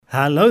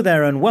Hello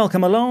there and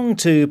welcome along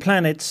to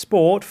Planet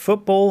Sport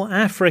Football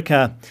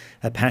Africa,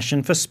 a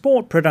passion for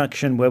sport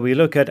production where we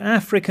look at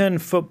African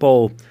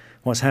football,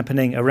 what's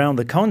happening around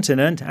the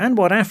continent and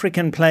what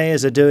African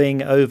players are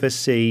doing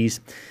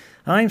overseas.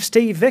 I'm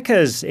Steve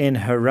Vickers in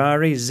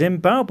Harare,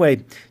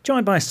 Zimbabwe,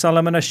 joined by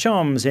Solomon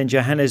Ashoms in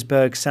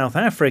Johannesburg, South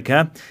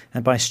Africa,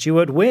 and by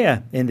Stuart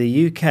in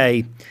the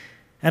UK.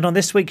 And on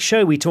this week's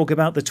show, we talk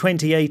about the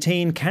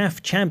 2018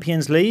 CAF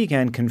Champions League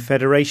and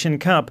Confederation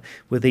Cup,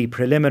 with the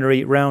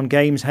preliminary round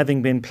games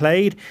having been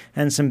played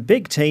and some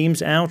big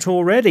teams out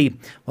already,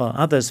 while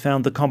others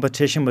found the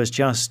competition was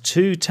just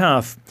too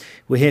tough.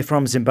 We hear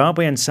from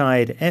Zimbabwean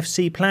side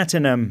FC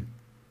Platinum.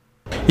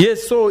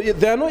 Yes, so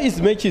there are no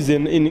easy matches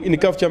in the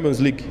CAF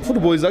Champions League.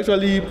 Football is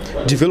actually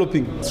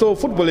developing, so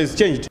football has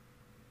changed.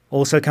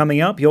 Also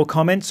coming up, your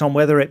comments on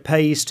whether it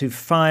pays to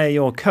fire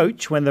your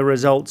coach when the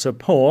results are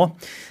poor.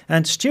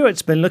 And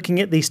Stuart's been looking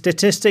at the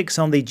statistics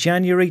on the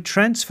January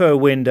transfer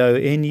window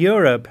in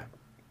Europe.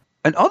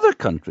 In other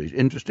countries,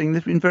 interesting,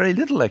 there's been very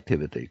little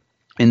activity.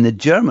 In the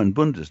German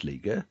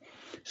Bundesliga,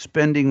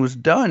 spending was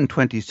down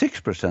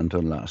 26%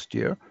 on last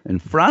year. In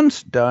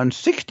France, down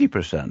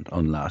 60%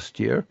 on last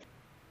year.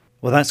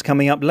 Well, that's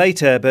coming up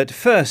later, but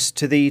first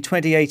to the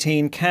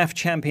 2018 CAF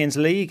Champions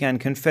League and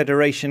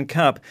Confederation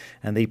Cup,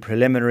 and the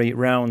preliminary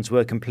rounds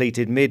were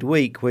completed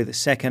midweek with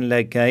second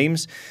leg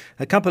games.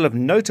 A couple of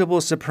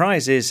notable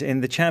surprises in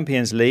the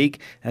Champions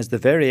League as the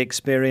very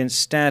experienced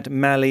Stade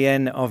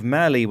Malien of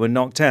Mali were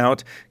knocked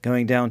out,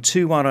 going down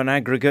 2-1 on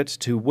aggregate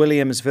to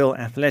Williamsville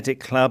Athletic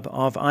Club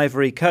of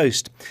Ivory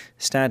Coast.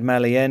 Stade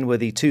Malien were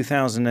the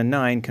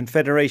 2009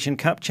 Confederation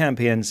Cup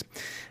champions.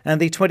 And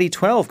the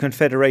 2012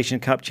 Confederation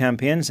Cup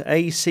champions,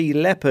 AC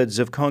Leopards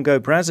of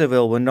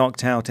Congo-Brazzaville, were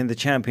knocked out in the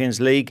Champions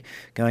League,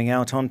 going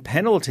out on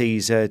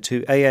penalties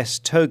to AS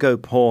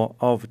Togopor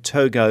of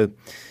Togo.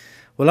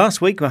 Well, last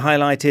week we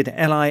highlighted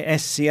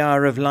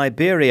LISCR of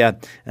Liberia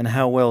and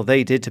how well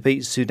they did to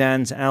beat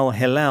Sudan's Al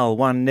Hilal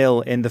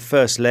 1-0 in the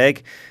first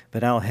leg,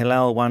 but Al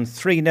Hilal won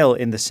 3-0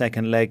 in the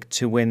second leg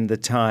to win the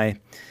tie.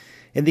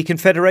 In the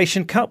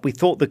Confederation Cup, we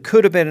thought there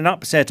could have been an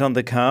upset on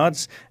the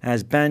cards,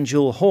 as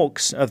Banjul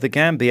Hawks of the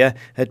Gambia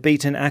had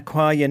beaten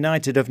Akwa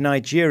United of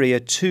Nigeria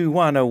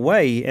 2-1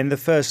 away in the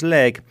first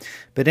leg.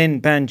 But in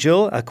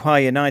Banjul,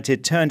 Akwa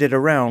United turned it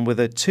around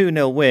with a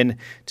 2-0 win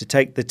to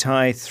take the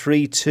tie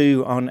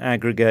 3-2 on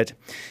aggregate.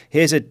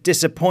 Here's a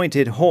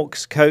disappointed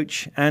Hawks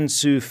coach,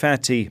 Ansu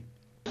Fati.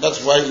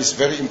 That's why it's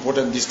very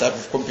important this type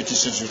of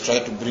competitions you try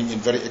to bring in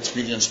very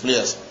experienced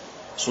players,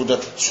 so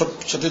that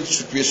certain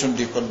situations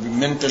they can be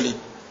mentally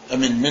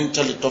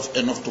tough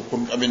enough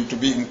to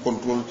be in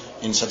control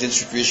in certain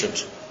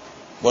situations.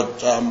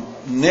 But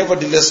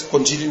nevertheless,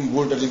 conceding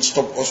goal doesn't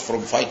stop us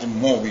from fighting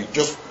more. We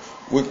just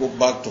wake up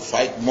back to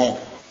fight more.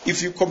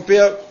 If you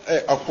compare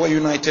Akwa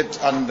United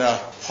and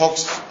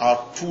Hawks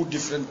are two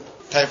different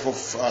type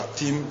of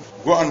team.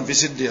 Go and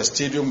visit their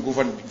stadium, go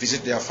and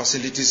visit their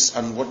facilities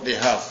and what they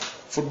have.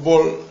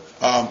 Football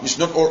it's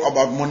not all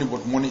about money,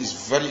 but money is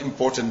very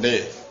important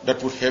there.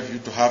 That would help you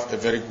to have a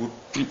very good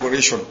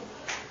preparation.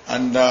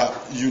 And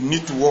you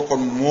need to work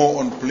on more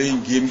on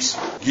playing games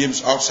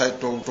outside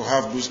to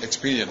have those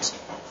experience.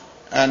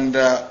 And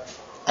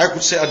I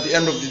could say at the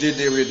end of the day,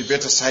 they were the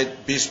better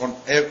side based on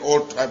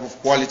all type of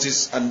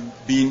qualities and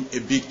being a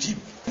big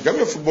team.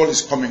 Gambia football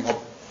is coming up,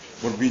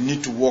 but we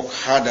need to work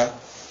harder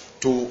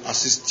to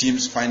assist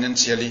teams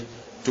financially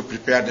to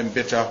prepare them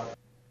better.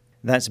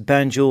 That's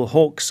Banjul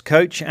Hawks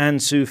coach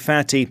Ansu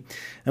Fati.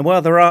 And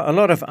while there are a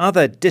lot of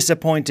other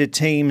disappointed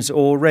teams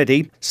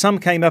already, some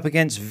came up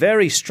against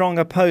very strong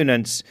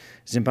opponents.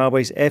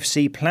 Zimbabwe's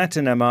FC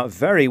Platinum are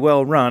very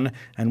well run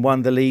and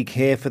won the league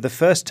here for the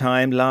first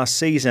time last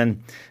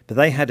season. But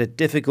they had a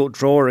difficult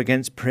draw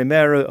against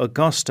Primeiro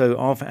Agosto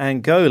of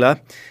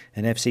Angola,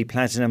 and FC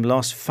Platinum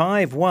lost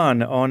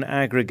 5-1 on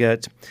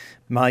aggregate.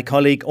 My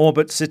colleague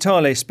Orbit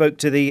Sitole spoke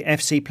to the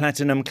FC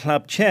Platinum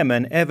club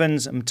chairman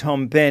Evans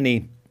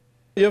Mtombeni.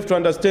 You have to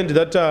understand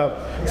that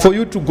for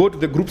you to go to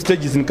the group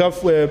stages in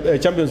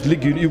CAF Champions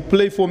League, you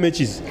play 4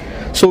 matches.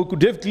 So we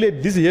could have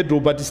cleared this hurdle,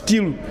 but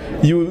still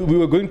we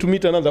were going to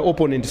meet another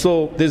opponent.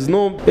 So there's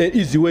no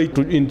easy way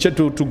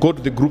to go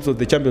to the groups of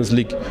the Champions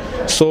League.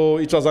 So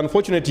it was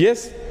unfortunate,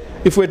 yes.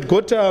 If we had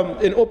got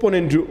an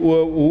opponent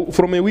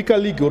from a weaker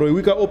league or a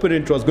weaker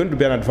opponent, it was going to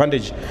be an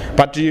advantage.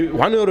 But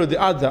one way or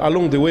the other,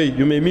 along the way,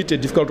 you may meet a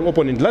difficult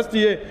opponent. Last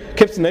year,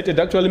 Cape United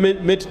actually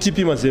met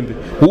TP Mazembe,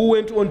 who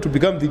went on to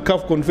become the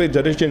CAF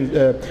Confederation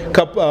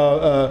Cup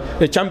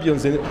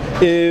champions,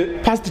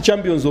 past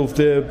champions of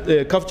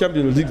the CAF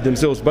Champions League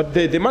themselves. But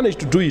they managed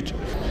to do it.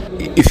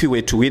 If you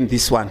were to win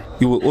this one,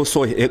 you will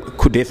also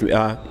could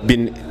have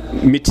been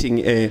meeting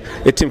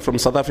a team from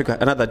South Africa,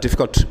 another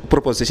difficult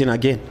proposition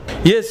again.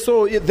 Yes,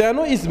 so there are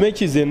no easy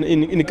matches in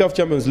the CAF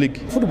Champions League.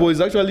 Football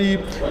is actually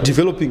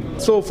developing,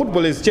 so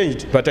football has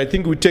changed. But I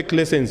think we take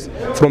lessons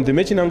from the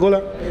match in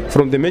Angola,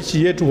 from the match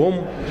here to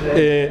home,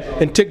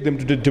 and take them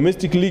to the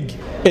domestic league,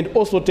 and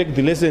also take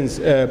the lessons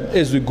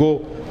as we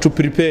go to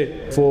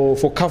prepare for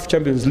CAF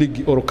Champions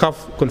League or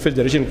CAF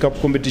Confederation Cup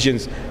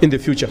competitions in the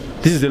future.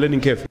 This is the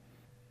learning curve.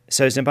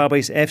 So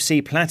Zimbabwe's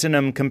FC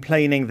Platinum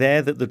complaining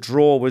there that the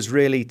draw was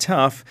really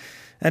tough.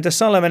 And to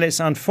Solomon, it's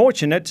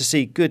unfortunate to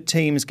see good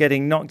teams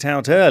getting knocked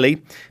out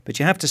early, but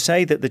you have to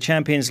say that the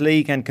Champions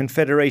League and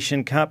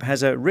Confederation Cup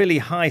has a really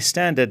high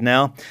standard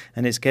now,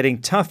 and it's getting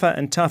tougher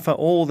and tougher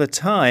all the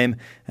time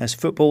as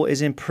football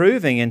is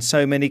improving in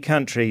so many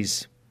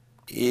countries.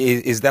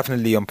 It's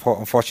definitely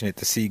unfortunate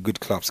to see good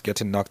clubs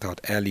getting knocked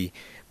out early,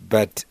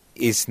 but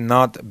it's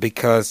not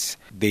because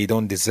they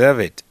don't deserve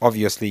it.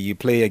 Obviously, you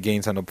play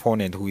against an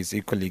opponent who is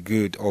equally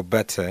good or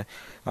better.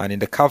 And in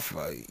the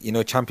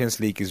CAF, Champions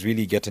League is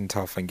really getting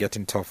tough and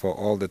getting tougher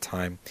all the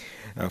time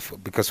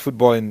because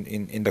football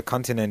in the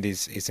continent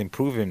is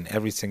improving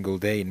every single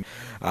day.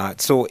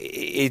 So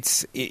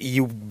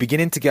you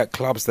beginning to get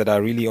clubs that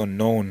are really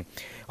unknown.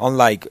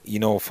 Unlike,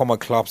 former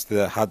clubs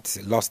that had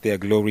lost their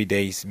glory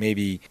days,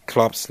 maybe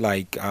clubs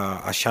like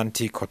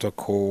Ashanti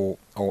Kotoko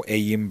or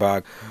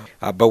Eyimba.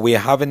 But we're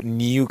having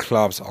new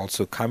clubs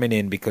also coming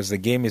in because the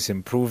game is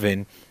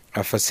improving.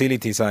 Our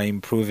facilities are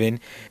improving.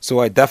 So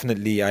I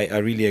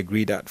really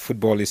agree that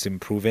football is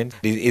improving.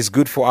 It's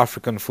good for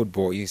African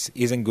football. It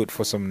isn't good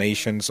for some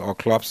nations or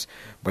clubs,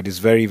 but it's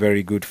very,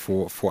 very good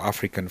for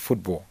African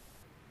football.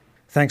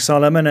 Thanks,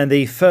 Solomon. And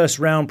the first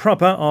round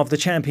proper of the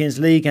Champions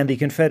League and the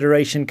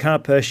Confederation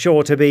Cup are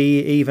sure to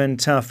be even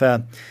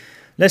tougher.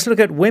 Let's look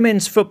at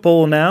women's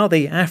football now.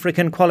 The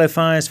African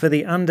qualifiers for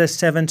the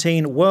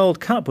Under-17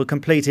 World Cup were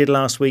completed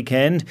last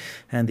weekend,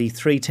 and the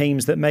three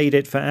teams that made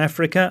it for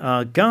Africa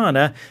are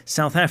Ghana,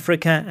 South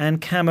Africa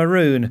and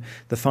Cameroon.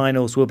 The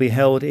finals will be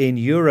held in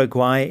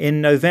Uruguay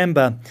in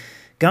November.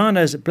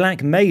 Ghana's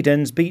Black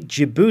Maidens beat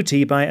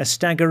Djibouti by a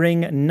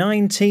staggering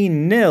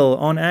 19-0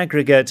 on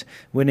aggregate,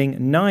 winning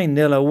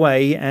 9-0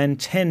 away and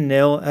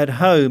 10-0 at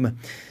home.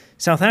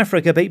 South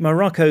Africa beat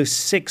Morocco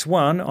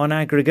 6-1 on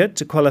aggregate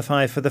to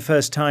qualify for the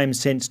first time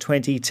since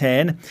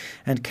 2010,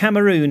 and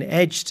Cameroon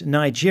edged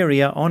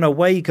Nigeria on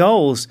away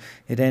goals.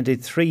 It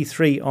ended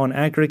 3-3 on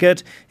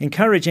aggregate,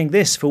 encouraging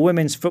this for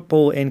women's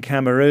football in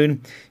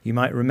Cameroon. You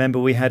might remember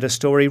we had a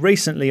story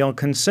recently on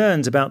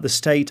concerns about the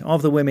state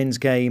of the women's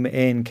game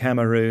in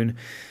Cameroon.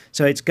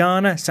 So it's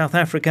Ghana, South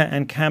Africa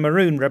and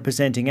Cameroon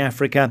representing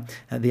Africa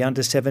at the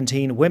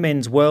Under-17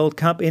 Women's World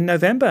Cup in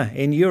November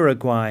in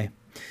Uruguay.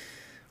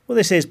 Well,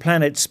 this is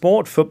Planet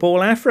Sport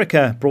Football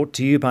Africa, brought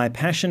to you by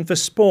Passion for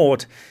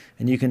Sport.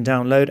 And you can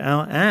download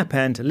our app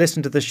and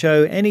listen to the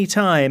show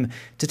anytime.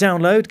 To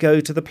download,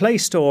 go to the Play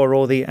Store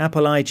or the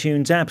Apple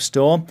iTunes App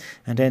Store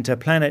and enter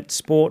Planet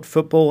Sport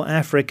Football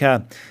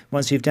Africa.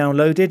 Once you've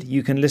downloaded,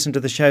 you can listen to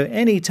the show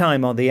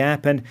anytime on the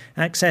app and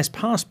access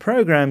past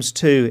programs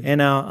too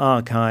in our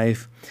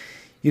archive.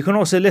 You can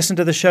also listen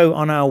to the show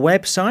on our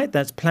website,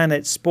 that's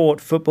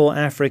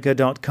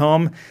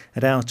planetsportfootballafrica.com,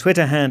 and our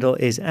Twitter handle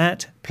is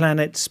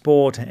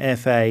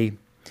 @PlanetSportFA.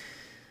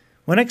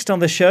 Well, next on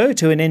the show,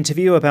 to an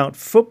interview about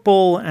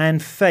football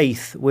and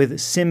faith with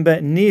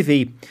Simba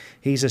Nivi.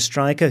 He's a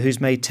striker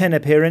who's made 10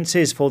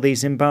 appearances for the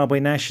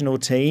Zimbabwe national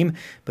team,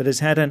 but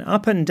has had an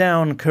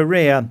up-and-down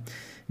career.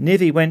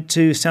 Nivi went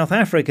to South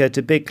Africa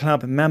to big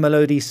club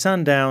Mamelodi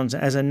Sundowns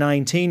as a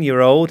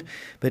 19-year-old,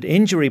 but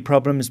injury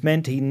problems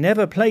meant he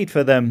never played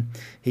for them.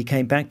 He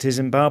came back to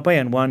Zimbabwe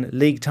and won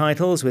league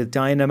titles with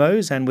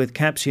Dynamos and with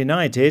Caps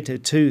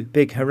United, two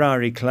big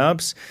Harare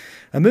clubs.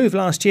 A move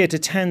last year to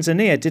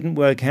Tanzania didn't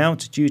work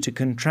out due to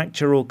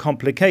contractual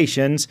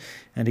complications,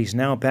 and he's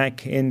now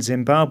back in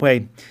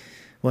Zimbabwe.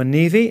 Well,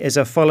 Nivi is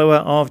a follower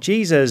of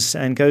Jesus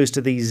and goes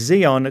to the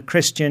Zion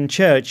Christian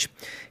Church.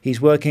 He's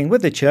working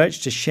with the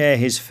church to share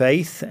his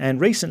faith and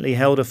recently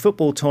held a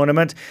football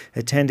tournament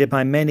attended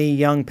by many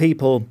young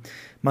people.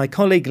 My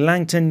colleague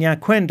Langton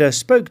Nyakwenda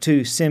spoke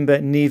to Simba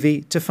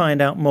Nivi to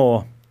find out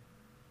more.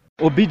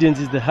 Obedience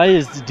is the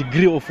highest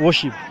degree of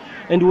worship.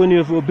 And when you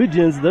have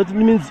obedience, that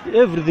means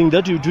everything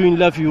that you do in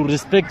life, you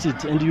respect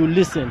it and you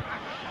listen.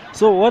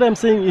 So what I'm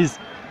saying is,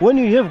 when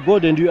you have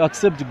God and you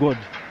accept God,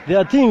 there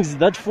are things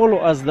that follow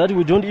us that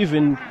we don't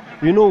even,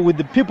 with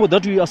the people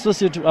that we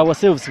associate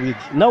ourselves with.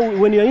 Now,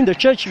 when you're in the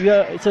church, we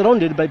are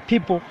surrounded by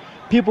people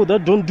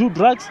that don't do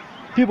drugs,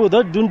 people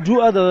that don't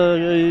do other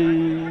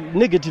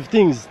negative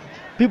things,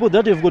 people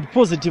that have got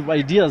positive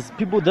ideas,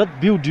 people that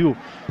build you.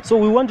 So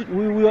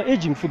we are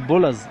urging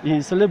footballers,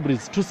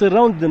 celebrities, to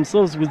surround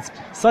themselves with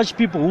such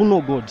people who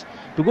know God.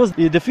 Because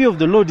the fear of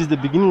the Lord is the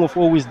beginning of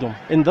all wisdom.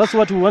 And that's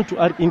what we want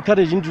to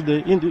encourage into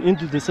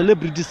the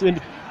celebrities. And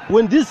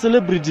when these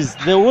celebrities,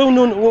 they're well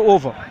known all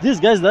over. These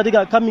guys that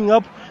are coming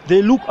up,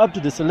 they look up to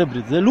the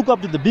celebrities. They look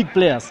up to the big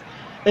players.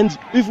 And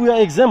if we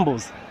are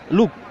examples,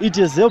 look, it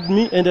has helped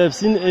me and I've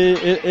seen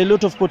a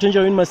lot of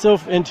potential in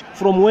myself. And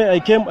from where I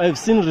came, I've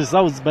seen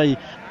results by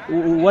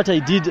what I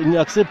did in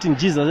accepting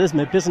Jesus as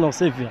my personal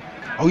savior.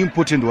 How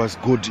important was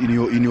God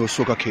in your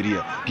soccer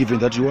career, given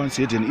that you once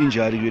had an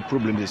injury, you had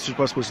problems with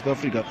Super Sport South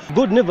Africa?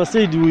 God never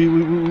said we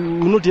will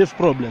not have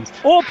problems.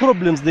 All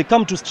problems, they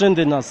come to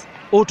strengthen us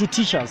or to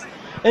teach us.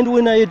 And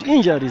when I had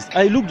injuries,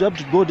 I looked up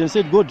to God and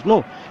said, God,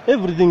 no,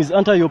 everything is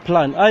under your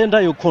plan,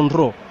 under your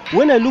control.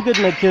 When I look at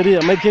my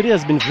career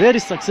has been very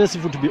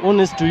successful, to be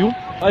honest to you.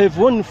 I've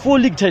won 4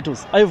 league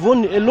titles. I've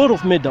won a lot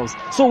of medals.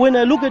 So when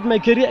I look at my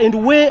career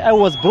and where I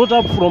was brought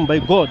up from by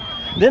God,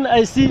 then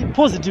I see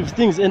positive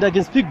things and I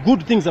can speak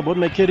good things about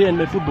my career and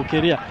my football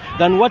career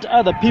than what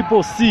other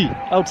people see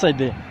outside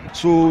there.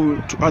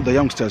 So to other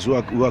youngsters who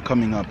are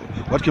coming up,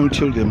 what can you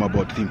tell them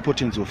about the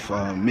importance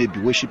of maybe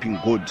worshipping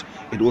God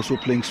and also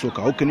playing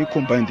soccer? How can you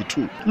combine the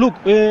two? Look,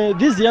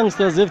 these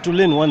youngsters have to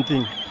learn one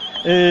thing.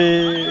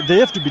 They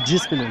have to be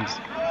disciplined.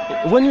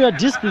 When you are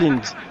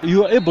disciplined,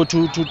 you are able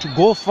to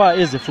go far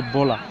as a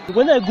footballer.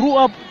 When I grew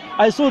up,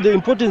 I saw the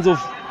importance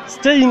of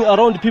staying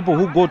around people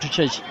who go to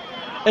church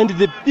and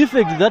the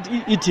effect that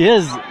it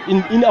has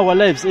in our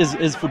lives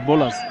as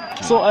footballers.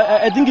 So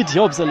I think it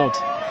helps a lot.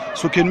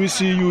 So can we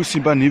see you,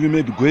 Simba Nivi,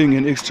 maybe going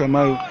an extra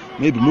mile,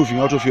 maybe moving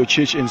out of your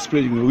church and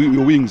spreading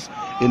your wings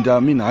and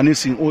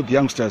harnessing all the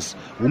youngsters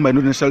who might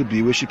not necessarily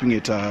be worshipping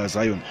at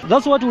Zion?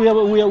 That's what we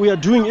are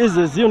doing as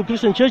a Zion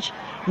Christian Church.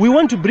 We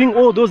want to bring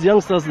all those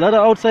youngsters that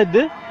are outside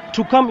there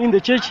to come in the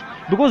church,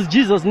 because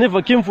Jesus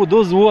never came for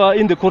those who are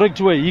in the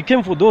correct way. He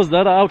came for those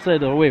that are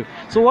outside the way.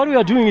 So what we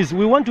are doing is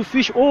we want to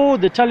fish all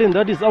the talent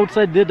that is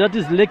outside there that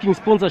is lacking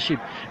sponsorship,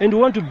 and we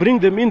want to bring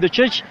them in the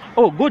church.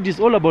 Oh, God is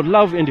all about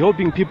love and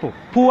helping people.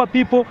 Poor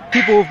people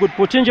who've got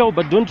potential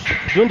but don't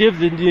have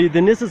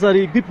the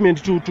necessary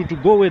equipment to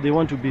go where they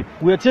want to be.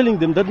 We are telling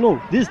them that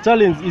no, these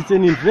talents is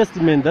an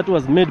investment that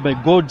was made by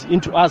God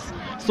into us.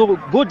 So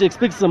God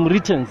expects some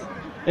returns.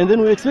 And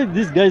then we expect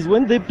these guys,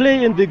 when they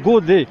play and they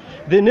go there,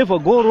 they never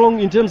go wrong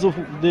in terms of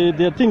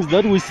the things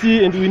that we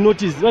see, and we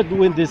notice that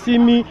when they see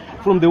me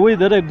from the way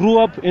that I grew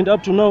up and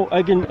up to now,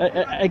 I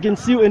can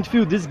see and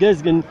feel these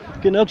guys can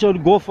actually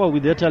go far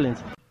with their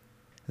talents.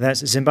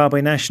 That's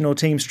Zimbabwe national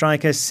team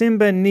striker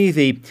Simba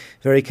Nivi,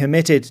 very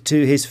committed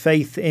to his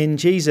faith in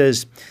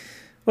Jesus.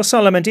 Well,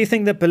 Solomon, do you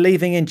think that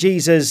believing in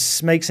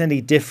Jesus makes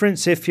any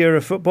difference if you're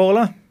a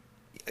footballer?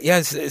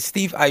 Yes,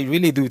 Steve, I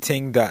really do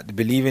think that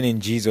believing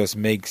in Jesus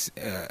makes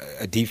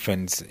a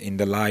difference in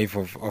the life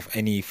of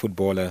any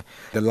footballer.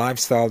 The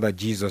lifestyle that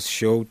Jesus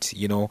showed,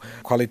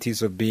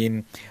 qualities of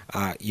being,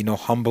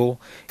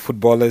 humble.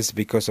 Footballers,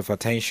 because of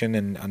attention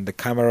and the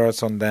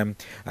cameras on them,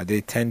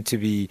 they tend to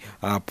be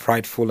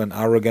prideful and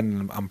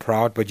arrogant and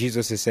proud. But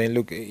Jesus is saying,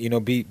 look,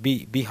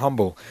 be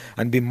humble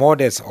and be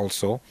modest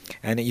also.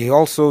 And he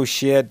also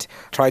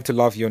try to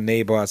love your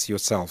neighbor as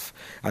yourself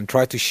and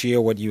try to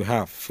share what you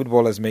have.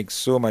 Footballers make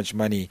so much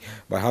money,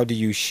 but how do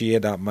you share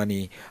that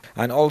money?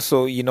 And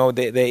also,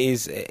 there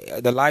is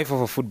the life of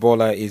a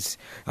footballer is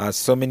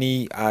so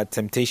many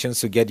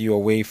temptations to get you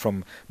away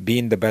from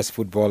being the best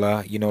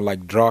footballer,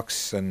 like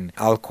drugs and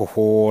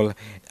alcohol,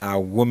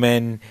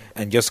 women,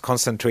 and just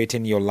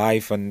concentrating your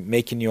life and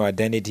making your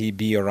identity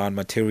be around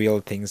material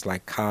things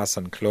like cars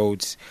and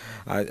clothes,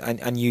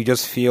 and you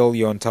just feel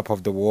you're on top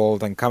of the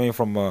world. And coming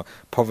from a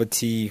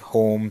poverty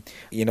home,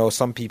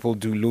 some people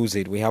do lose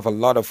it. We have a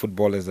lot of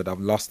footballers that have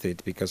lost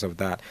it because of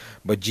that.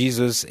 But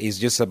Jesus is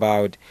just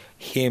about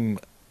him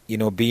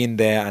being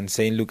there and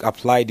saying, look,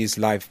 apply these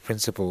life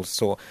principles.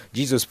 So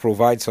Jesus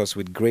provides us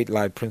with great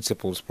life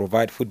principles,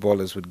 provide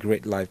footballers with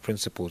great life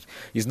principles.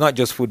 It's not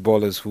just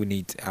footballers who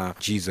need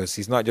Jesus.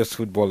 It's not just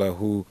footballers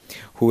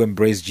who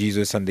embrace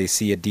Jesus and they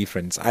see a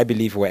difference. I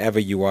believe wherever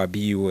you are, be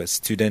you a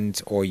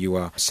student or you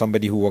are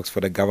somebody who works for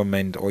the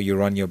government or you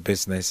run your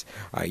business,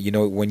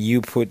 when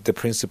you put the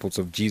principles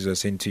of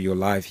Jesus into your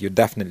life, you're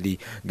definitely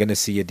going to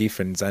see a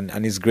difference.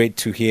 And it's great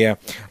to hear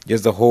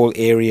just the whole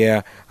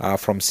area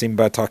from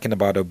Simba talking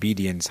about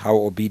obedience, how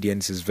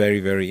obedience is very,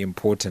 very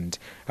important,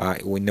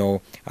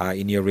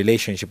 in your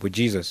relationship with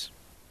Jesus.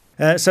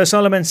 So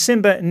Solomon,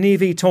 Simba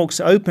Nivi talks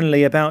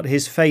openly about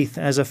his faith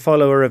as a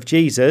follower of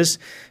Jesus.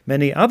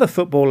 Many other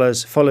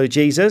footballers follow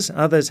Jesus,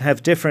 others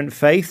have different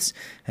faiths,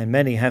 and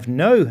many have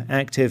no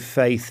active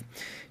faith.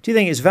 Do you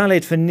think it's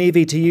valid for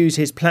Nivi to use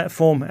his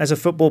platform as a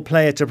football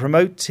player to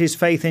promote his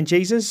faith in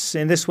Jesus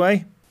in this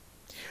way?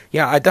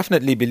 Yeah, I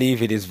definitely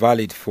believe it is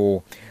valid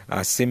for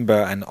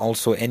Simba and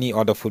also any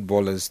other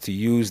footballers to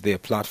use their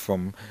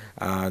platform,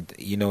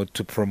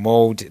 to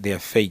promote their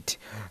faith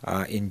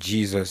in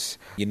Jesus.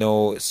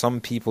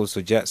 Some people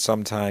suggest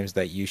sometimes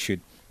that you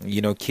should,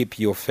 keep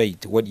your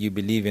faith, what you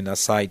believe in,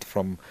 aside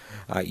from,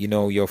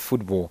 your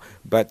football.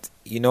 But,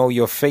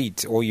 your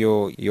faith or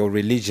your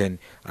religion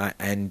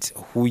and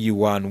who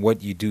you are and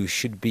what you do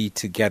should be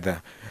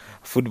together.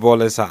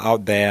 Footballers are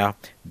out there.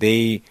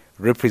 They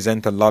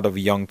represent a lot of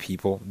young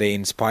people. They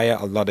inspire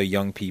a lot of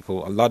young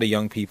people. A lot of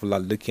young people are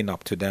looking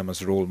up to them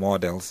as role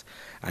models.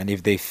 And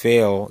if they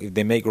fail, if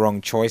they make wrong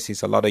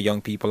choices, a lot of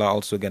young people are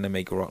also going to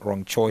make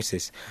wrong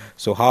choices.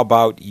 So how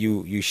about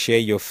you share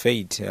your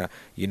faith,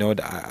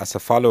 as a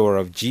follower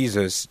of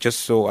Jesus,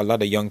 just so a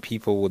lot of young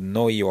people would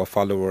know you're a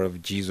follower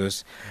of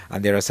Jesus,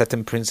 and there are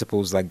certain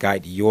principles that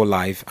guide your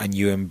life, and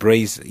you've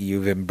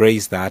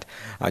embraced that,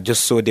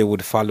 just so they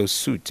would follow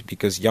suit,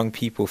 because young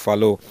people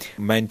follow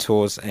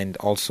mentors and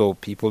also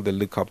people they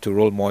look up to,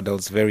 role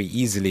models, very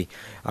easily,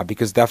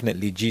 because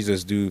definitely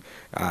Jesus do,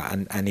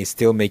 and he's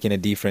still making a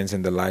difference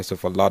in the lives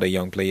of a lot of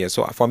young players.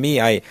 So for me,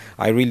 I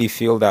really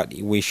feel that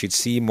we should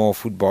see more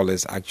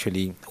footballers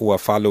actually who are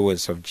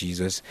followers of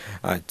Jesus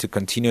to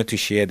continue to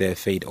share their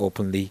faith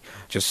openly,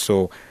 just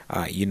so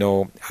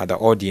the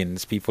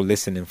audience, people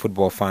listening,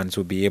 football fans,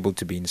 will be able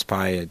to be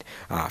inspired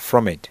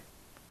from it.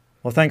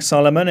 Well, thanks,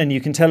 Solomon. And you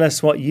can tell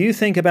us what you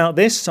think about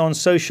this on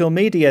social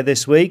media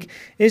this week.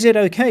 Is it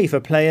okay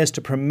for players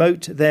to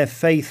promote their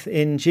faith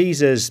in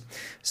Jesus?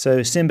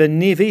 So Simba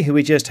Nivi, who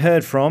we just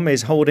heard from,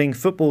 is holding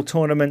football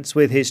tournaments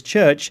with his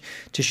church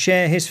to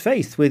share his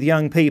faith with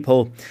young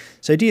people.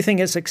 So do you think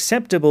it's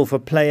acceptable for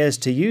players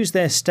to use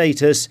their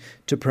status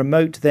to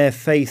promote their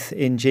faith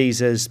in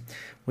Jesus?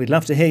 We'd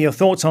love to hear your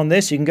thoughts on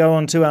this. You can go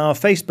onto our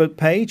Facebook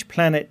page,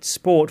 Planet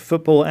Sport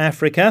Football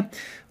Africa,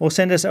 or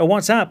send us a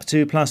WhatsApp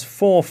to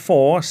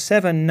 +44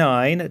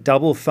 79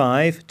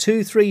 55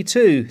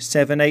 232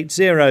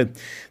 780.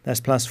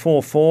 That's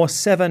 +44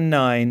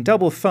 79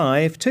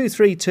 55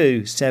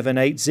 232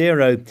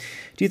 780.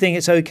 Do you think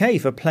it's okay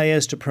for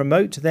players to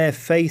promote their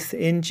faith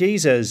in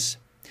Jesus?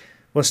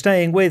 Well,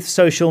 staying with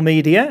social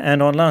media,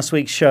 and on last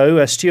week's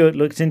show, Stuart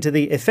looked into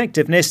the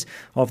effectiveness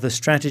of the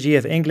strategy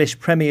of English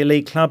Premier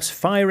League clubs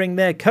firing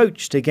their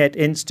coach to get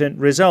instant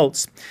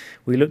results.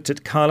 We looked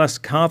at Carlos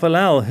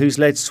Carvalhal, who's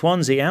led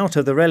Swansea out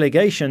of the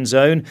relegation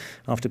zone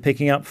after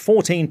picking up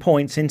 14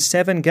 points in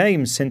 7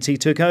 games since he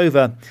took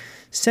over.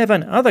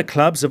 7 other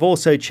clubs have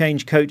also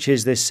changed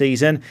coaches this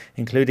season,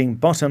 including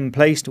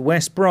bottom-placed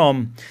West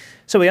Brom.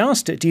 So we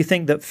asked, do you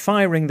think that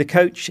firing the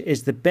coach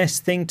is the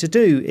best thing to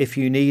do if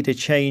you need a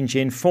change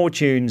in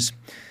fortunes?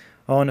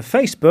 On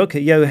Facebook,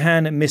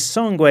 Johan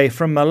Misongwe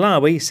from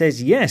Malawi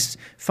says yes,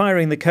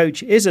 firing the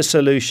coach is a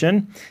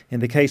solution. In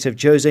the case of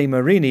Jose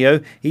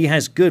Mourinho, he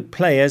has good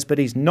players, but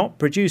he's not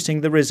producing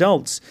the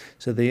results.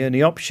 So the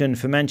only option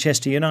for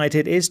Manchester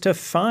United is to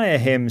fire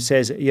him,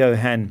 says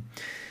Johan.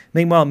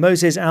 Meanwhile,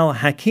 Moses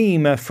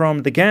Al-Hakim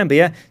from the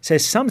Gambia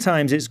says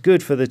sometimes it's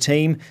good for the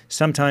team,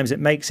 sometimes it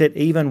makes it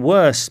even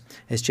worse.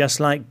 It's just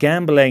like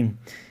gambling.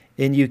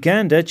 In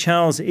Uganda,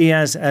 Charles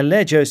Iaz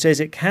Alejo says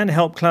it can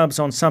help clubs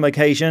on some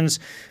occasions,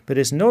 but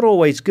it's not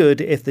always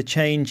good if the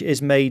change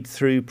is made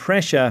through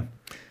pressure.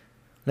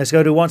 Let's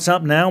go to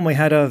WhatsApp now, and we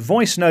had a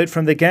voice note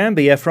from the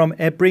Gambia from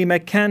Ebrima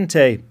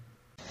Kante.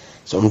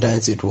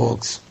 Sometimes it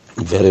works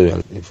very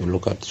well. If you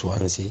look at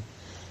Swansea,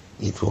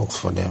 it works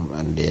for them,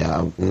 and they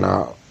are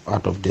now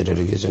out of the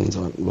relegation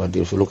zone. But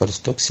if you look at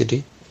Stoke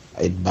City,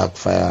 it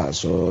backfires.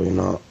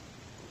 So,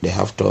 they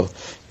have to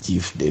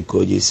give the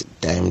coaches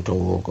time to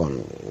work on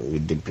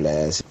with the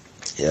players.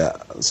 Yeah,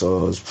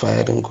 so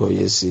firing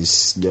coaches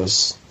is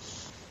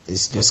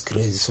just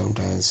crazy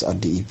sometimes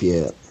at the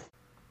EPL.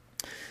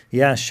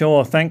 Yeah,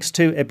 sure. Thanks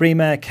to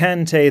Ebrima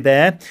Kante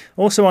there.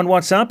 Also on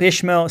WhatsApp,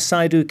 Ishmael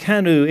Saidu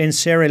Kanu in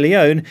Sierra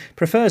Leone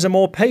prefers a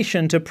more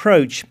patient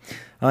approach.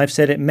 I've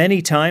said it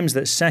many times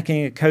that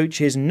sacking a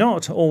coach is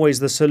not always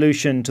the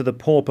solution to the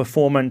poor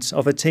performance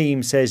of a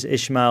team, says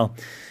Ishmael.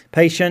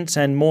 Patience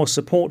and more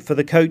support for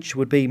the coach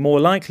would be more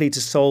likely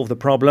to solve the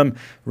problem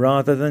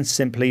rather than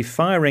simply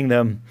firing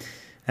them.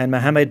 And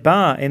Mohamed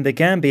Ba in the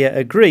Gambia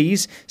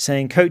agrees,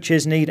 saying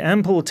coaches need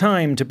ample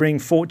time to bring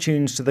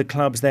fortunes to the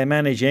clubs they're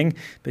managing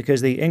because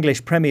the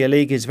English Premier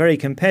League is very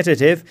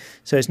competitive,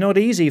 so it's not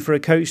easy for a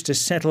coach to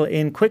settle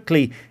in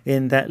quickly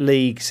in that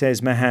league,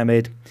 says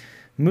Mohamed.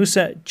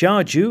 Musa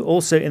Jaju,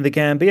 also in the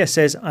Gambia,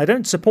 says, I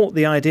don't support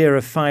the idea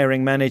of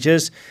firing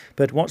managers,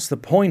 but what's the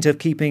point of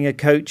keeping a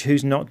coach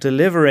who's not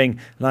delivering,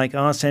 like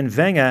Arsene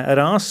Wenger at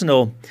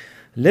Arsenal?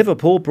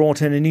 Liverpool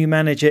brought in a new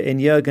manager in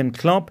Jurgen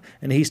Klopp,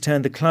 and he's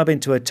turned the club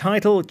into a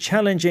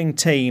title-challenging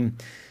team.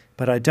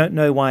 But I don't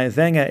know why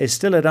Wenger is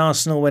still at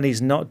Arsenal when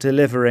he's not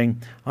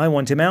delivering. I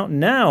want him out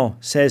now,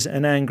 says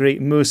an angry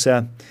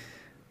Musa.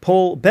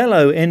 Paul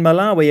Bello in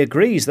Malawi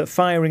agrees that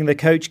firing the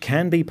coach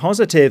can be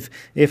positive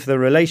if the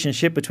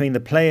relationship between the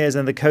players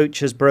and the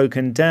coach has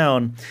broken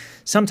down.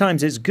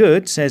 Sometimes it's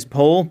good, says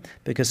Paul,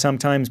 because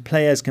sometimes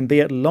players can be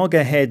at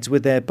loggerheads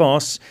with their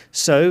boss,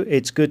 so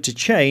it's good to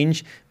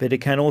change, but it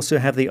can also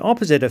have the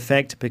opposite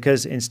effect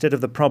because instead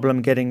of the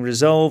problem getting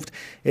resolved,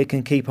 it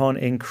can keep on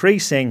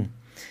increasing.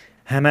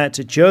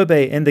 Hamat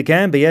Jobe in the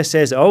Gambia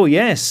says, oh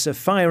yes,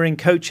 firing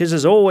coaches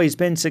has always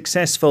been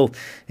successful,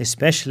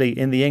 especially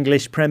in the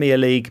English Premier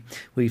League.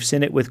 We've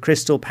seen it with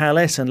Crystal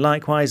Palace and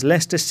likewise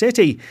Leicester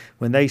City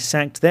when they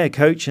sacked their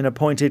coach and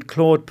appointed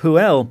Claude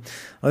Puel.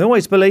 I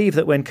always believe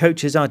that when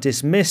coaches are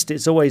dismissed,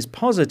 it's always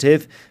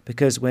positive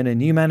because when a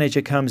new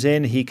manager comes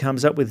in, he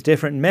comes up with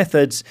different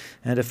methods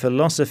and a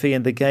philosophy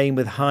in the game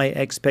with high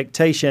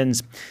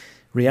expectations.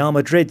 Real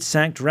Madrid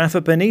sacked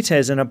Rafa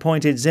Benitez and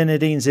appointed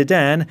Zinedine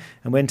Zidane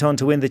and went on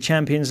to win the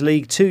Champions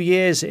League 2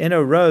 years in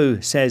a row,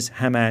 says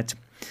Hamat.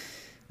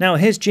 Now,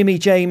 here's Jimmy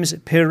James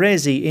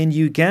Perezi in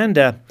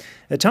Uganda.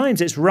 At times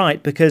it's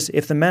right because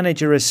if the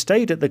manager has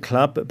stayed at the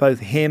club but both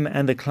him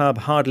and the club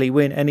hardly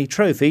win any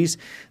trophies,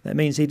 that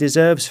means he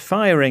deserves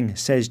firing,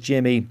 says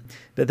Jimmy.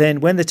 But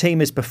then when the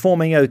team is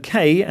performing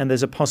okay and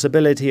there's a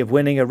possibility of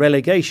winning a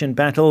relegation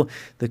battle,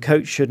 the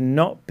coach should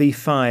not be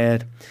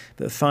fired.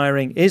 But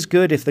firing is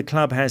good if the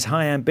club has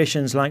high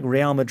ambitions like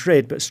Real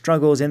Madrid but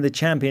struggles in the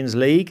Champions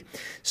League.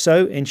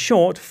 So, in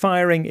short,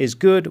 firing is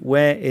good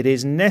where it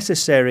is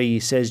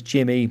necessary, says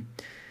Jimmy.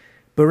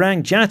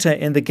 Burang Jatta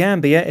in the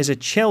Gambia is a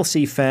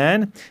Chelsea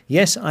fan.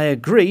 Yes, I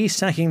agree,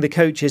 sacking the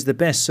coach is the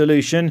best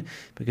solution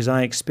because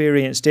I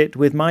experienced it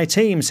with my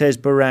team, says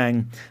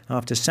Burang.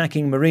 After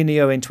sacking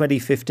Mourinho in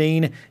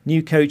 2015,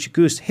 new coach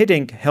Guus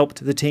Hiddink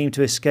helped the team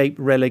to escape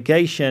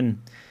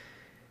relegation.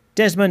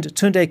 Desmond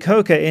Tunde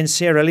Koka in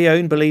Sierra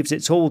Leone believes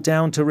it's all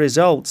down to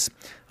results.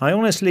 I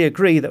honestly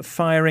agree that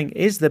firing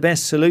is the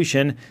best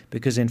solution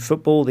because in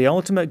football the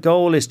ultimate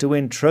goal is to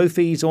win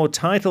trophies or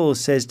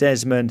titles, says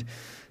Desmond.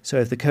 So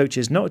if the coach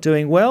is not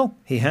doing well,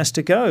 he has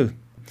to go.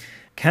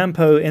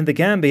 Campo in the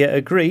Gambia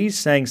agrees,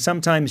 saying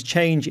sometimes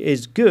change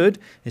is good,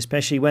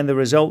 especially when the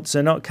results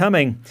are not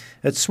coming.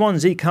 At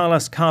Swansea,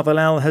 Carlos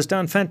Carvalhal has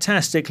done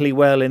fantastically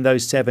well in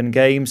those 7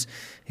 games.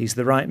 He's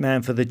the right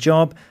man for the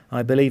job.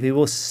 I believe he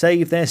will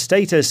save their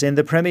status in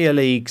the Premier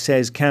League,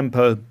 says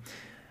Campo.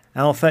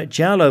 Alpha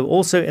Jallo,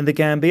 also in the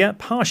Gambia,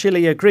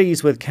 partially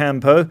agrees with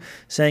Campo,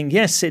 saying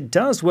yes, it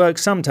does work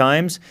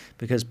sometimes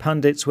because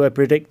pundits were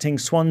predicting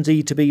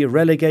Swansea to be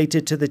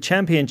relegated to the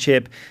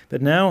Championship,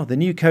 but now the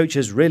new coach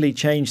has really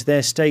changed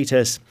their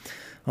status.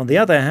 On the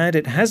other hand,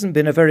 it hasn't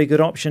been a very good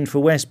option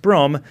for West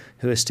Brom,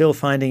 who are still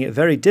finding it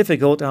very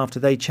difficult after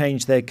they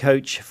changed their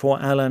coach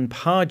for Alan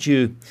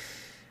Pardew.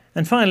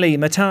 And finally,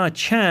 Matar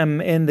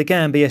Cham in the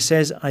Gambia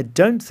says, I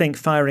don't think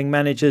firing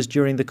managers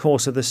during the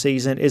course of the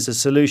season is a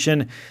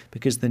solution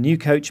because the new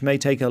coach may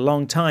take a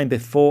long time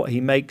before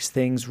he makes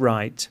things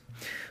right.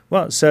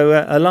 Well,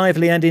 so a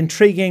lively and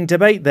intriguing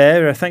debate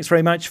there. Thanks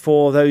very much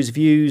for those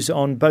views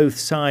on both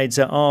sides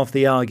of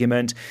the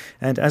argument.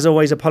 And as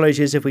always,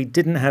 apologies if we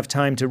didn't have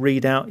time to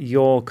read out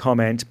your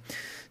comment.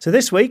 So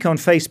this week on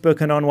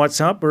Facebook and on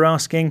WhatsApp, we're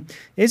asking,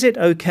 is it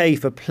okay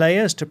for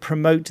players to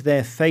promote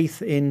their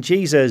faith in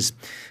Jesus?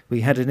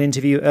 We had an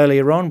interview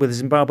earlier on with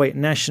Zimbabwe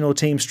national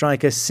team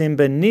striker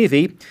Simba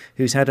Nivi,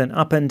 who's had an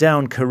up and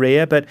down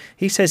career, but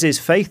he says his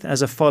faith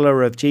as a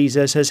follower of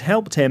Jesus has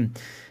helped him.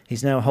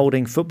 He's now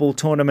holding football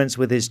tournaments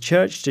with his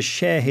church to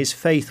share his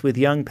faith with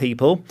young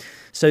people.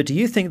 So do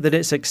you think that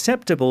it's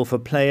acceptable for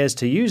players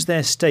to use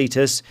their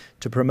status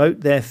to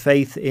promote their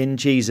faith in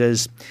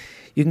Jesus?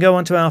 You can go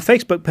onto our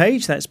Facebook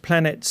page, that's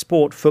Planet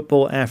Sport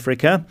Football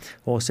Africa,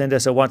 or send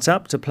us a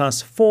WhatsApp to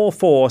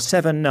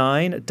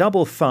 +4479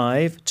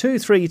 55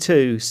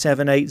 232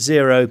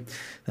 780.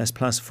 That's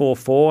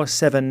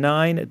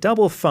 +4479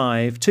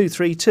 55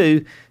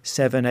 232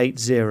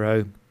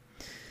 780.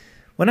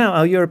 Well, now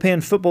our European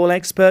football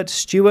expert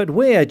Stuart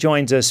Weir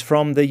joins us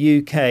from the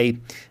UK.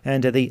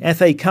 And the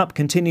FA Cup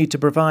continued to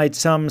provide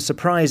some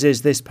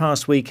surprises this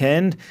past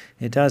weekend.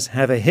 It does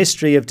have a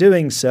history of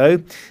doing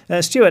so.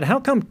 Stuart,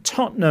 how come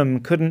Tottenham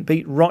couldn't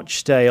beat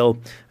Rochdale?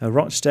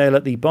 Rochdale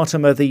at the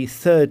bottom of the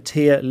third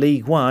tier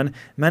League One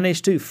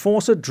managed to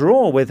force a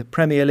draw with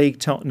Premier League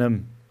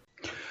Tottenham.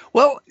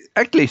 Well,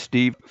 actually,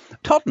 Steve,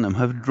 Tottenham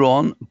have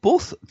drawn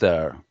both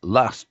their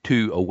last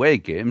 2 away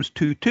games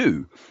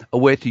 2-2,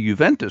 away to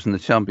Juventus in the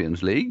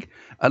Champions League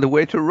and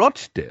away to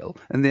Rochdale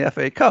in the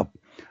FA Cup.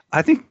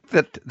 I think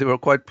that they were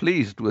quite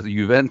pleased with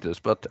Juventus,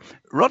 but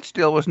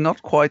Rochdale was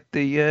not quite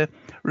the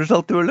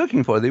result they were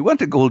looking for. They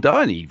went a goal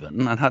down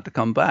even and had to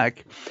come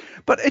back.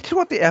 But it's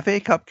what the FA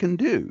Cup can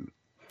do.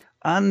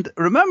 And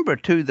remember,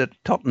 too, that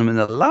Tottenham in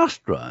the last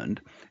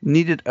round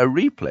needed a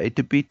replay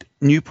to beat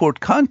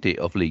Newport County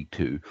of League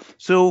Two.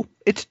 So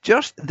it's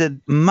just the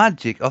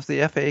magic of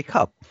the FA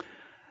Cup.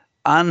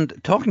 And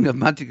talking of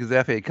magic of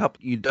the FA Cup,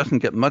 it doesn't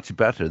get much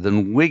better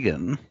than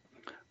Wigan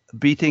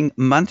beating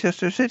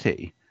Manchester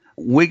City.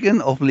 Wigan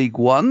of League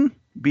One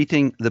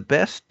beating the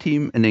best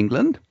team in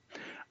England.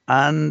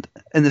 And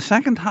in the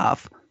second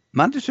half,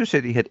 Manchester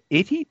City had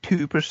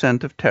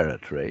 82% of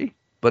territory,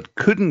 but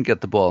couldn't get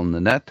the ball in the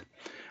net.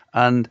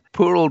 And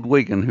poor old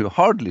Wigan, who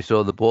hardly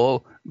saw the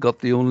ball, got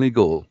the only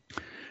goal.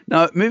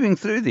 Now, moving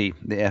through the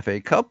FA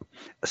Cup,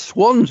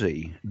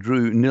 Swansea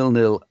drew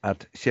 0-0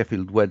 at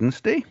Sheffield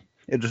Wednesday.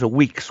 It was a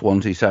weak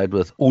Swansea side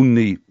with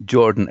only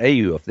Jordan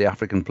Ayew of the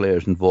African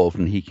players involved,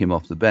 and he came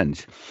off the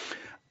bench.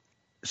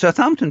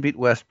 Southampton beat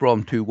West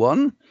Brom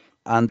 2-1,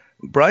 and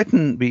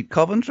Brighton beat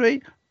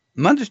Coventry.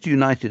 Manchester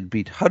United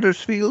beat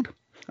Huddersfield,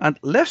 and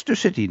Leicester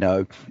City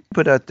now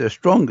put out their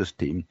strongest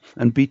team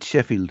and beat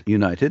Sheffield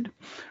United.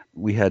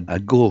 We had a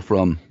goal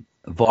from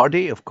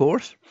Vardy, of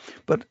course,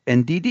 but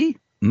Ndidi,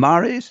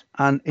 Mahrez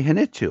and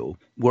Iheanacho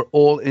were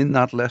all in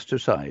that Leicester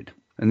side.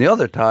 And the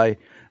other tie,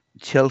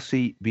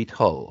 Chelsea beat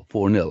Hull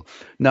 4-0.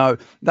 Now,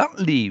 that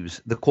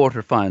leaves the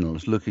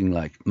quarterfinals looking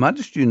like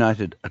Manchester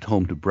United at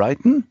home to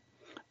Brighton,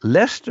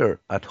 Leicester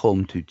at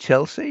home to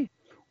Chelsea,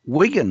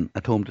 Wigan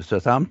at home to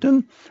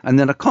Southampton, and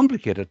then a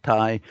complicated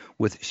tie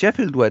with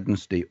Sheffield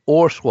Wednesday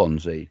or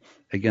Swansea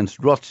against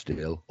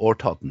Rochdale or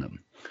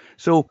Tottenham.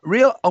 So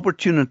real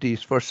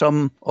opportunities for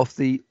some of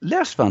the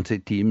less fancy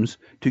teams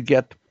to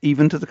get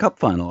even to the cup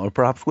final or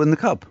perhaps win the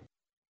cup.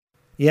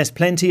 Yes,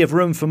 plenty of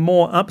room for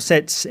more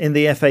upsets in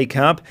the FA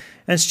Cup.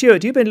 And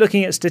Stuart, you've been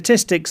looking at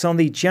statistics on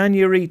the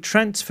January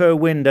transfer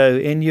window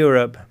in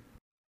Europe.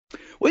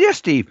 Well, yes,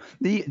 Steve.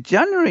 The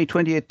January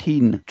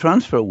 2018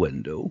 transfer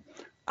window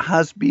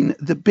has been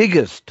the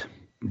biggest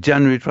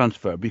January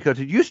transfer because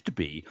it used to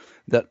be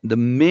that the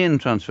main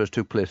transfers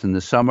took place in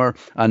the summer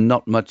and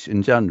not much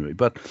in January.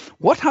 But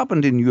what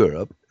happened in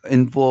Europe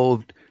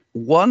involved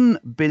 $1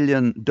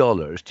 billion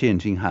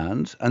changing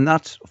hands, and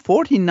that's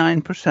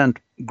 49%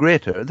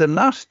 greater than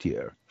last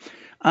year.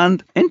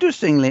 And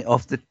interestingly,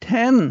 of the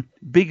 10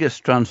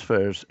 biggest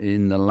transfers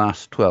in the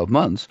last 12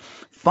 months,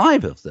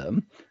 5 of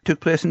them took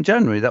place in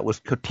January. That was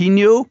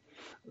Coutinho,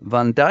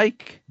 Van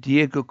Dijk,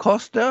 Diego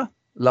Costa,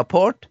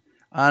 Laporte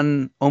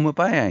and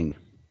Aubameyang.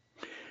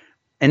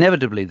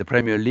 Inevitably, the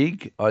Premier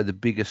League are the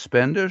biggest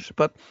spenders,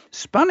 but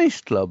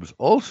Spanish clubs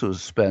also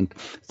spent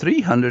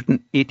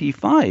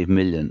 $385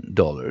 million,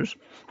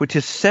 which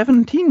is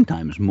 17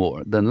 times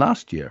more than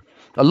last year.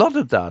 A lot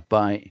of that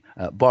by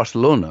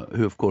Barcelona,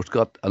 who of course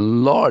got a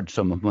large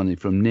sum of money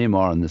from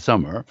Neymar in the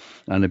summer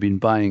and have been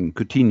buying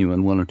Coutinho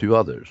and one or two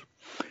others.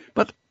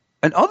 But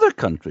in other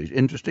countries,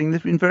 interesting,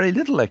 there's been very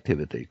little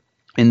activity.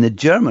 In the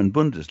German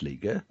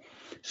Bundesliga,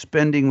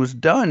 spending was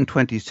down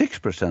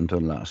 26%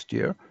 on last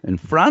year. In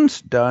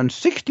France, down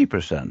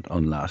 60%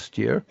 on last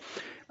year.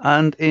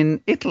 And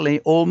in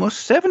Italy,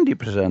 almost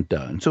 70%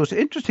 down. So it's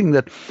interesting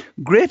that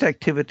great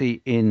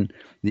activity in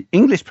the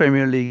English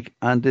Premier League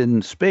and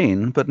in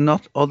Spain, but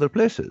not other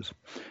places.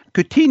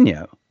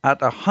 Coutinho,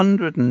 at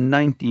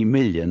 190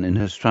 million in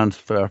his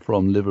transfer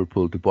from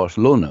Liverpool to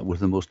Barcelona, was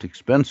the most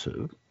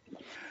expensive.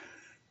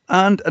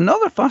 And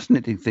another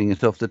fascinating thing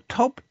is of the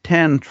top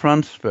 10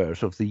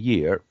 transfers of the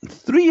year,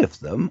 3 of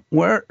them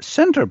were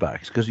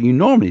centre-backs, because you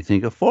normally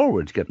think of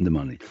forwards getting the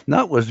money. And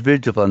that was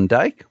Virgil van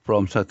Dijk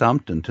from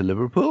Southampton to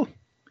Liverpool,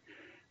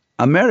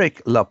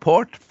 Aymeric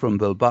Laporte from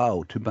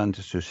Bilbao to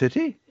Manchester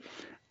City,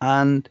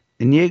 and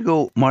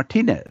Inigo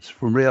Martinez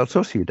from Real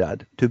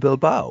Sociedad to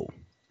Bilbao.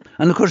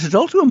 And of course, it's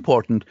also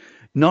important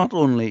not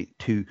only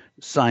to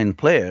sign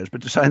players,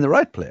 but to sign the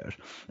right players.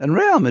 And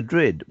Real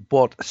Madrid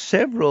bought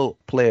several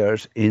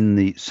players in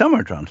the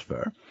summer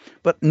transfer,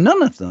 but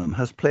none of them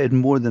has played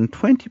more than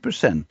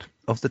 20%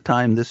 of the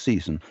time this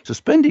season. So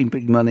spending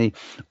big money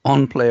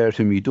on players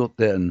whom you don't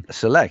then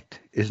select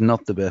is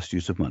not the best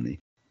use of money.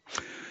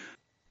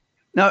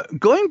 Now,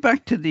 going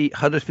back to the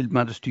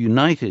Huddersfield-Manchester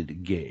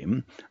United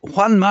game,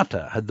 Juan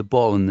Mata had the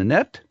ball in the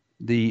net,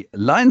 the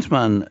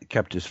linesman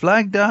kept his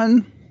flag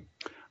down,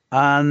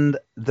 and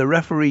the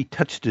referee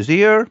touched his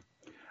ear,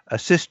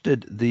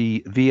 assisted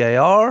the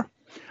VAR,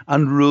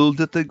 and ruled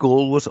that the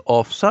goal was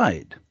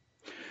offside.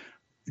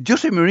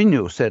 Jose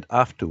Mourinho said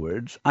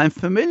afterwards, "I'm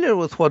familiar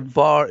with what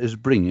VAR is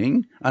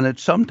bringing, and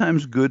it's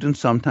sometimes good and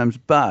sometimes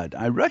bad.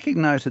 I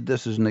recognise that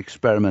this is an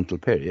experimental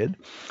period,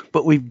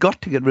 but we've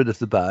got to get rid of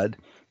the bad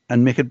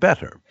and make it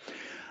better."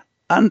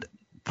 And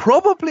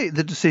probably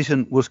the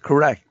decision was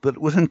correct, but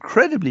it was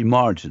incredibly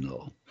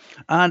marginal.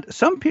 And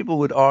some people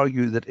would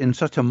argue that in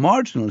such a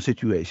marginal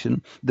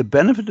situation, the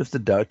benefit of the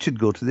doubt should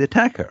go to the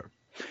attacker.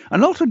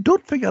 And also,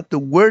 don't forget the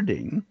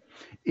wording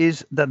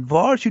is that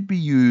VAR should be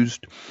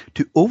used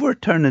to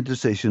overturn a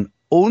decision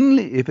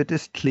only if it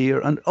is clear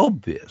and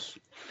obvious.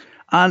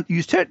 And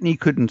you certainly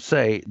couldn't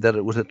say that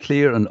it was a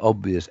clear and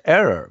obvious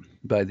error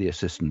by the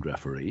assistant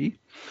referee.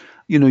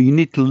 You know, you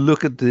need to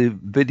look at the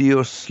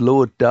video,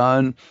 slow it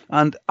down,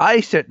 and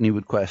I certainly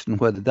would question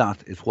whether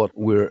that is what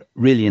we're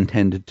really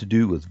intended to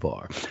do with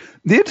VAR.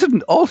 The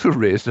incident also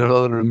raised a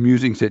rather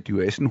amusing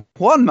situation.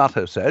 Juan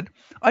Mata said,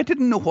 "I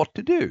didn't know what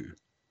to do.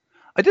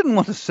 I didn't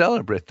want to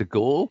celebrate the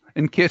goal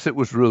in case it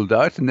was ruled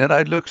out and then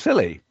I'd look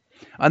silly."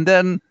 And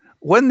then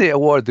when they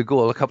award the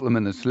goal a couple of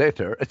minutes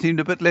later, it seemed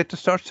a bit late to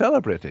start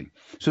celebrating.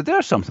 So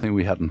there's something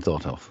we hadn't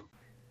thought of.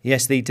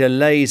 Yes, the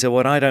delays are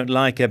what I don't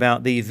like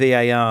about the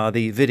VAR,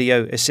 the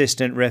video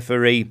assistant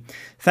referee.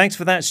 Thanks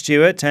for that,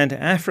 Stuart. And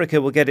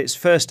Africa will get its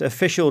first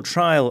official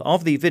trial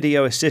of the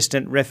video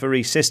assistant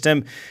referee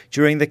system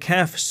during the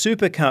CAF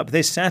Super Cup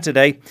this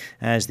Saturday,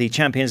 as the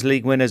Champions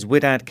League winners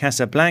Wydad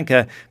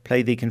Casablanca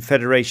play the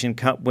Confederation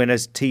Cup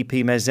winners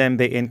TP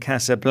Mazembe in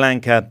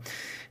Casablanca.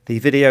 The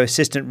video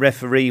assistant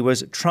referee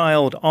was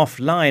trialled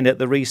offline at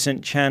the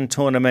recent Chan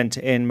tournament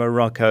in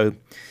Morocco.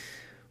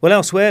 Well,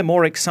 elsewhere,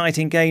 more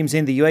exciting games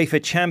in the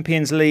UEFA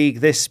Champions League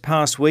this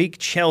past week.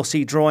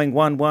 Chelsea drawing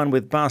 1-1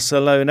 with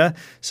Barcelona,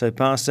 so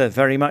Barca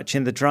very much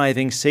in the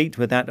driving seat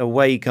with that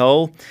away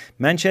goal.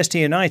 Manchester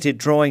United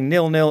drawing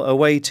 0-0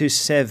 away to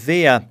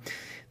Sevilla.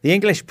 The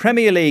English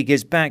Premier League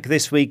is back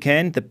this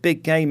weekend. The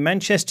big game,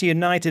 Manchester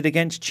United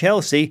against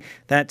Chelsea,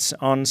 that's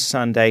on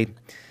Sunday.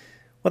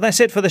 Well,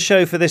 that's it for the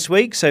show for this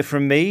week. So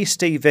from me,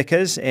 Steve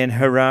Vickers in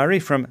Harare,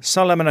 from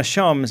Solomon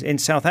Ashoms in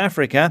South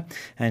Africa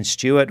and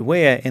Stuart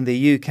Weir in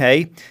the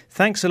UK,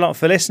 thanks a lot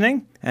for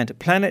listening. And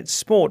Planet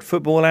Sport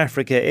Football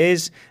Africa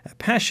is a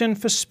passion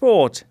for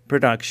sport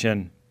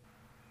production.